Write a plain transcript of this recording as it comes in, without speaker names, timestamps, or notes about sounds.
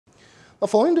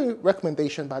Following the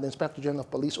recommendation by the Inspector General of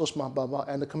Police Usman Baba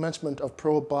and the commencement of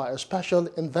probe by a special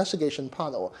investigation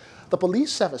panel, the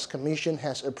Police Service Commission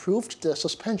has approved the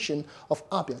suspension of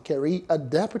Abba Kyari, a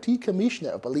Deputy Commissioner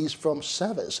of Police, from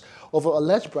service over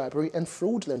alleged bribery and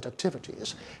fraudulent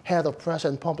activities. Head of Press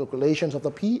and Public Relations of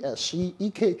the PSC,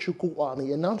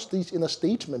 Ani, announced this in a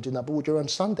statement in Abuja on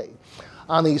Sunday.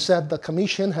 Ani said the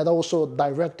Commission had also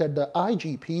directed the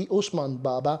IGP, Usman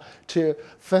Baba, to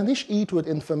furnish it with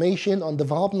information on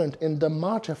development in the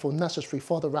matter for necessary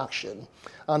further action.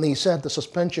 Ani said the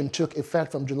suspension took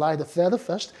effect from July the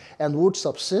 31st and would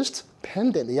subsist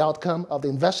pending the outcome of the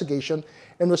investigation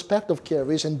in respect of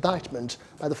Kyari's indictment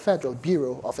by the Federal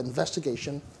Bureau of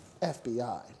Investigation,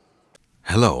 FBI.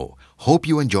 Hello, hope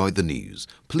you enjoyed the news.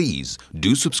 Please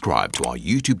do subscribe to our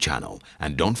YouTube channel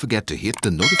and don't forget to hit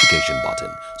the notification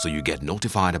button so you get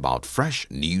notified about fresh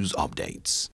news updates.